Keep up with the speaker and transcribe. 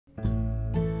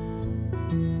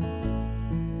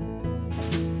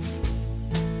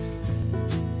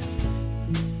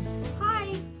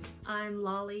I'm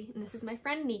Lolly, and this is my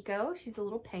friend Nico. She's a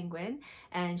little penguin,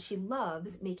 and she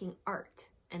loves making art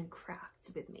and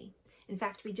crafts with me. In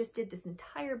fact, we just did this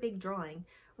entire big drawing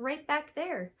right back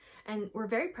there, and we're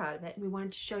very proud of it, and we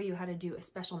wanted to show you how to do a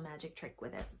special magic trick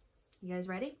with it. You guys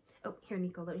ready? Oh, here,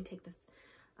 Nico, let me take this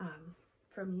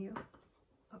from you.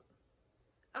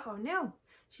 Oh no,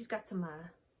 she's got some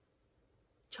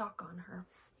chalk on her.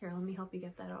 Here, let me help you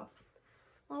get that off.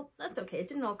 Well, that's okay. It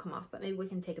didn't all come off, but maybe we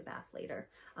can take a bath later.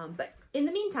 But in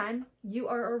the meantime, you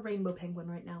are a rainbow penguin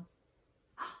right now.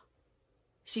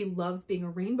 She loves being a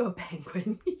rainbow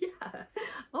penguin. Yeah.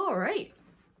 All right.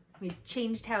 We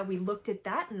changed how we looked at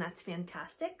that, and that's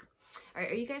fantastic. All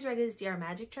right, are you guys ready to see our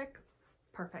magic trick?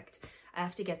 Perfect. I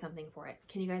have to get something for it.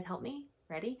 Can you guys help me?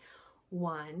 Ready?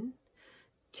 1,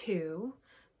 2,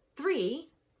 3.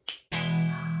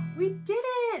 We did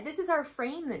it! This is our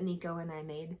frame that Nico and I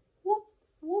made. Whoop,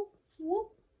 whoop,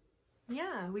 whoop.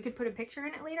 Yeah, we could put a picture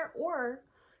in it later, or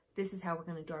this is how we're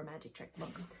gonna do our magic trick.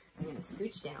 Look, I'm gonna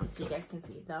scooch down so you guys can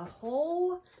see the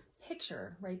whole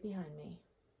picture right behind me.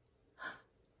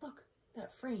 Look,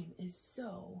 that frame is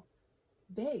so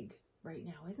big right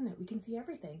now, isn't it? We can see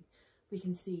everything. We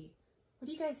can see, what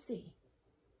do you guys see?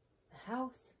 A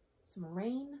house, some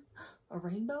rain, a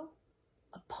rainbow,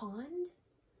 a pond.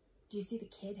 Do you see the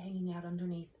kid hanging out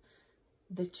underneath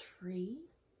the tree,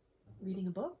 reading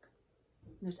a book?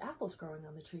 And there's apples growing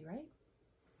on the tree, right?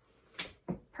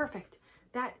 Perfect.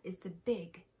 That is the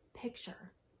big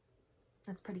picture.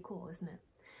 That's pretty cool, isn't it?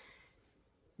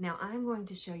 Now I'm going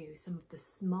to show you some of the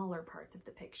smaller parts of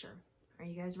the picture. Are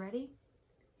you guys ready?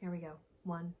 Here we go.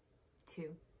 1,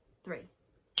 2, 3.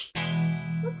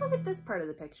 Let's look at this part of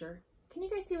the picture. Can you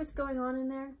guys see what's going on in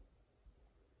there?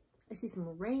 I see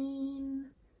some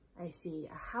rain. I see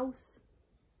a house.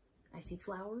 I see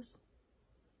flowers.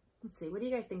 Let's see, what do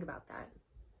you guys think about that?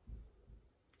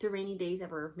 Do rainy days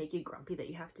ever make you grumpy that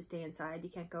you have to stay inside? You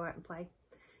can't go out and play?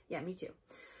 Yeah, me too.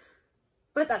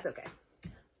 But that's okay.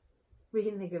 We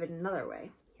can think of it another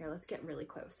way. Here, let's get really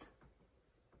close.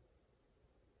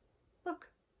 Look,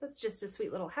 that's just a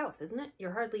sweet little house, isn't it?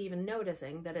 You're hardly even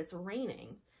noticing that it's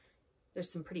raining. There's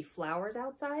some pretty flowers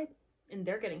outside, and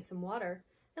they're getting some water.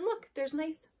 And look, there's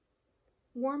nice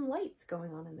warm lights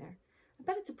going on in there. I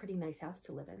bet it's a pretty nice house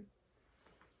to live in.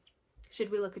 Should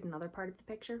we look at another part of the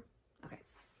picture? Okay.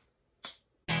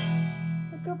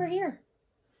 Look over here.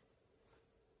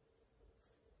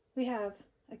 We have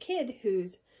a kid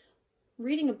who's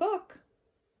reading a book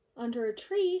under a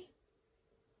tree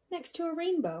next to a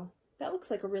rainbow. That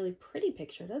looks like a really pretty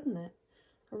picture, doesn't it?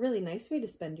 A really nice way to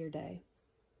spend your day.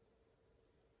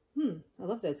 I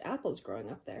love those apples growing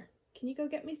up there. Can you go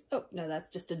get me? Oh, no, that's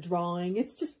just a drawing.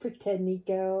 It's just pretend,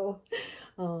 Nico.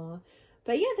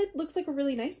 But yeah, that looks like a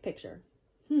really nice picture.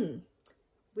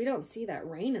 We don't see that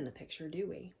rain in the picture, do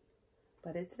we?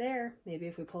 But it's there. Maybe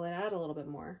if we pull it out a little bit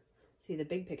more, see the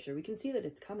big picture, we can see that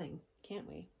it's coming, can't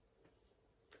we?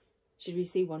 Should we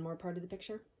see one more part of the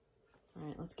picture? All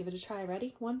right, let's give it a try.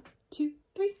 Ready? 1, 2,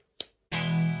 3. All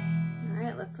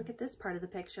right, let's look at this part of the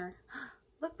picture.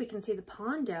 Look, we can see the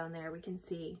pond down there. We can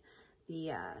see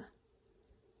the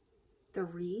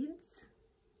reeds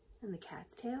and the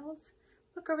cat's tails.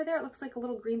 Look over there, it looks like a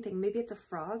little green thing. Maybe it's a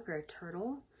frog or a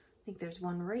turtle. I think there's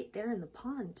one right there in the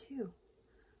pond too.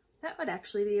 That would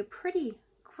actually be a pretty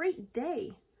great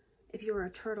day if you were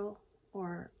a turtle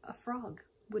or a frog,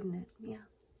 wouldn't it? Yeah.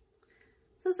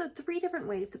 So those are 3 different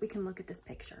ways that we can look at this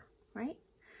picture, right?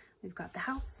 We've got the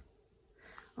house.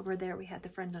 Over there we had the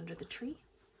friend under the tree.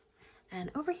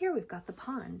 And over here we've got the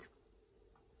pond.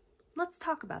 Let's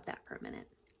talk about that for a minute.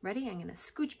 Ready? I'm gonna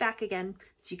scooch back again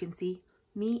so you can see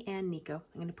me and Nico.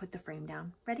 I'm gonna put the frame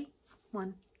down. Ready?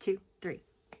 1, 2, 3.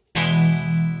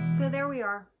 So there we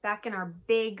are, back in our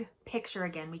big picture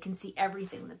again. We can see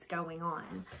everything that's going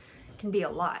on. It can be a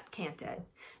lot, can't it?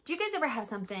 Do you guys ever have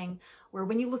something where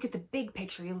when you look at the big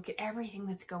picture, you look at everything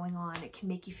that's going on, it can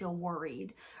make you feel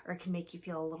worried, or it can make you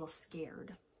feel a little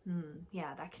scared?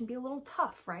 Yeah, that can be a little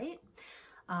tough, right?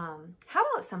 How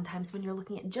about sometimes when you're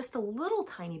looking at just a little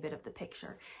tiny bit of the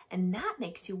picture and that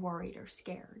makes you worried or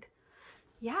scared?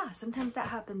 Yeah, sometimes that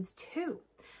happens too.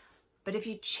 But if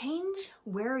you change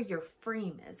where your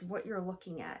frame is, what you're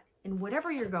looking at, and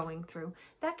whatever you're going through,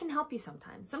 that can help you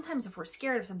sometimes. Sometimes if we're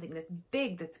scared of something that's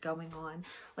big that's going on,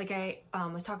 like I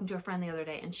was talking to a friend the other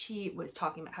day, and she was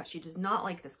talking about how she does not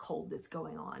like this cold that's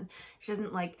going on. She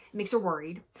doesn't like, it makes her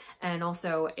worried, and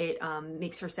also it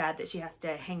makes her sad that she has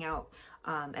to hang out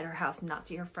at her house and not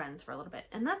see her friends for a little bit.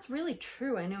 And that's really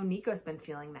true. I know Nico's been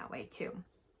feeling that way too.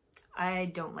 I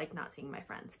don't like not seeing my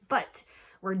friends, but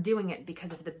we're doing it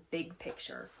because of the big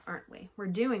picture, aren't we? We're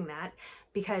doing that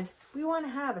because we want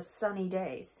to have a sunny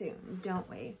day soon, don't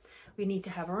we? We need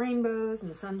to have rainbows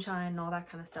and sunshine and all that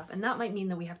kind of stuff. And that might mean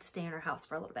that we have to stay in our house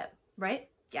for a little bit, right?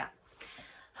 Yeah.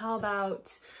 How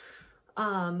about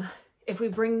if we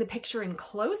bring the picture in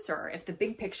closer, if the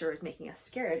big picture is making us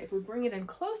scared, if we bring it in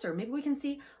closer, maybe we can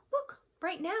see, look,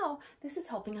 right now, this is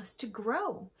helping us to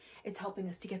grow. It's helping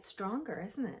us to get stronger,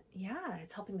 isn't it? Yeah,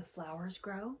 it's helping the flowers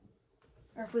grow.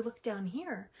 Or if we look down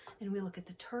here and we look at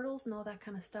the turtles and all that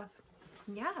kind of stuff,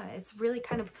 yeah, it's really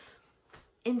kind of,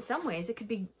 in some ways, it could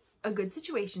be a good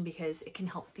situation because it can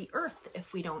help the earth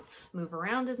if we don't move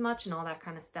around as much and all that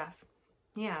kind of stuff.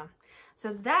 Yeah,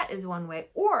 so that is one way.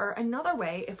 Or another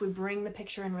way, if we bring the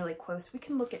picture in really close, we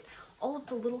can look at all of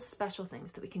the little special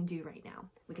things that we can do right now.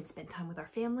 We can spend time with our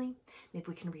family. Maybe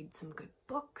we can read some good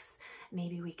books.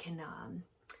 Maybe we can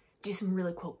do some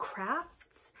really cool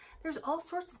crafts. There's all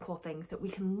sorts of cool things that we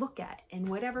can look at in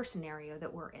whatever scenario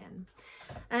that we're in.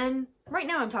 And right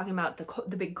now I'm talking about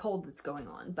the big cold that's going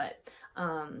on, but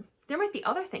there might be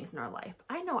other things in our life.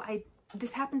 I know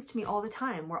this happens to me all the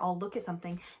time where I'll look at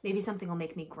something, maybe something will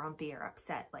make me grumpy or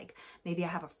upset. Like maybe I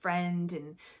have a friend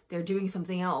and they're doing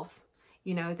something else,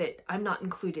 you know, that I'm not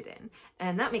included in.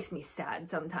 And that makes me sad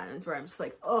sometimes where I'm just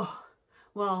like, oh,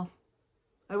 well,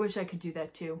 I wish I could do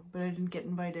that too, but I didn't get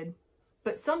invited.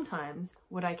 But sometimes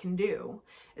what I can do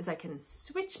is I can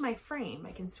switch my frame.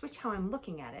 I can switch how I'm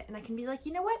looking at it. And I can be like,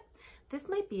 you know what? This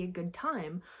might be a good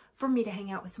time for me to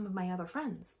hang out with some of my other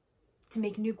friends, to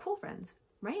make new cool friends,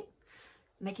 right?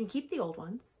 And I can keep the old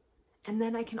ones. And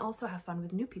then I can also have fun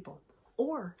with new people.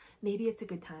 Or maybe it's a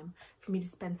good time for me to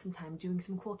spend some time doing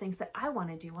some cool things that I want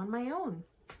to do on my own.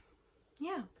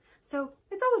 Yeah. So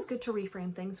it's always good to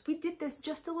reframe things. We did this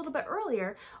just a little bit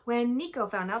earlier when Nico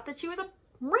found out that she was a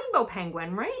rainbow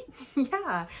penguin, right?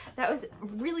 Yeah, that was a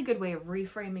really good way of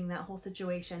reframing that whole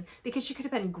situation, because she could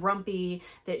have been grumpy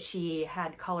that she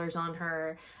had colors on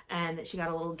her and that she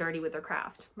got a little dirty with her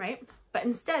craft, right? But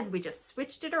instead we just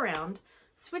switched it around,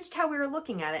 switched how we were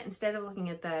looking at it. Instead of looking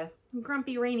at the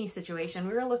grumpy rainy situation,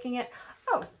 we were looking at,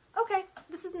 oh, okay,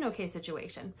 this is an okay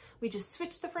situation. We just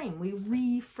switched the frame. We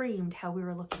reframed how we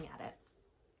were looking at it.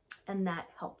 And that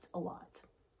helped a lot.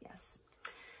 Yes.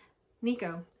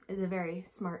 Nico is a very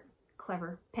smart,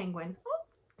 clever penguin.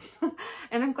 Oh.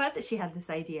 And I'm glad that she had this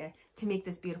idea to make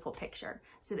this beautiful picture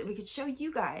so that we could show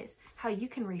you guys how you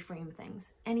can reframe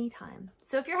things anytime.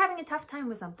 So if you're having a tough time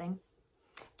with something,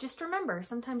 just remember,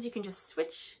 sometimes you can just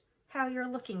switch how you're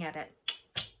looking at it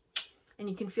and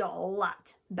you can feel a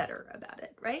lot better about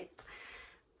it, right?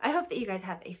 I hope that you guys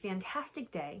have a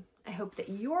fantastic day. I hope that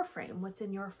your frame, what's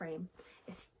in your frame,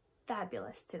 is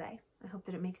fabulous today. I hope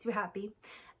that it makes you happy.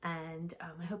 And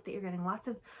I hope that you're getting lots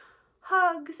of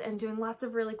hugs and doing lots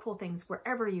of really cool things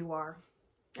wherever you are.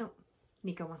 Oh,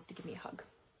 Nico wants to give me a hug.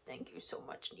 Thank you so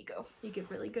much, Nico. You give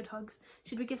really good hugs.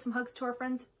 Should we give some hugs to our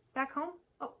friends back home?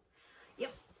 Oh,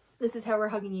 yep. This is how we're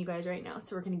hugging you guys right now.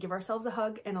 So we're going to give ourselves a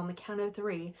hug, and on the count of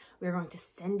 3, we're going to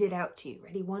send it out to you.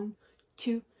 Ready? 1,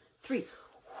 2, 3.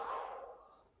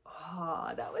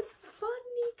 Oh, that was fun,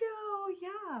 Nico.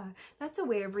 Yeah, that's a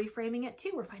way of reframing it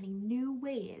too. We're finding new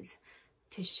ways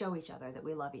to show each other that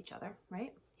we love each other,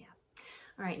 right? Yeah.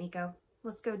 All right, Nico,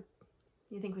 let's go.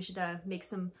 You think we should make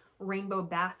some rainbow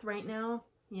bath right now?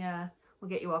 Yeah, we'll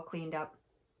get you all cleaned up.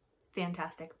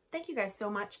 Fantastic. Thank you guys so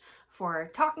much for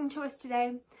talking to us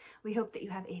today. We hope that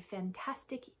you have a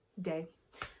fantastic day,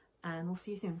 and we'll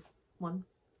see you soon. 1,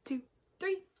 2,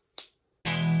 3.